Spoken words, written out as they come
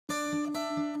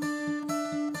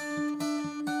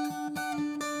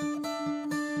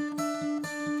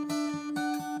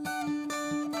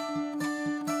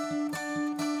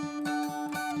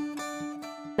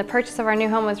The purchase of our new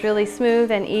home was really smooth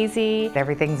and easy.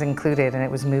 Everything's included and it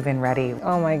was move-in ready.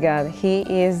 Oh my God, he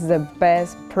is the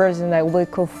best person that we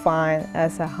could find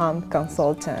as a home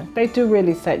consultant. They do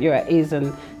really set you at ease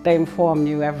and they inform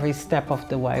you every step of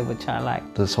the way, which I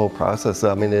like. This whole process,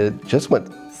 I mean, it just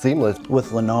went seamless. With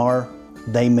Lennar,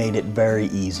 they made it very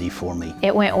easy for me.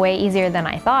 It went way easier than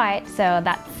I thought, so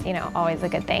that's, always a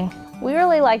good thing. We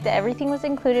really liked that everything was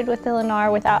included with the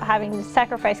Lennar without having to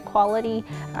sacrifice quality.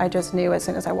 I just knew as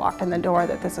soon as I walked in the door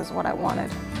that this is what I wanted.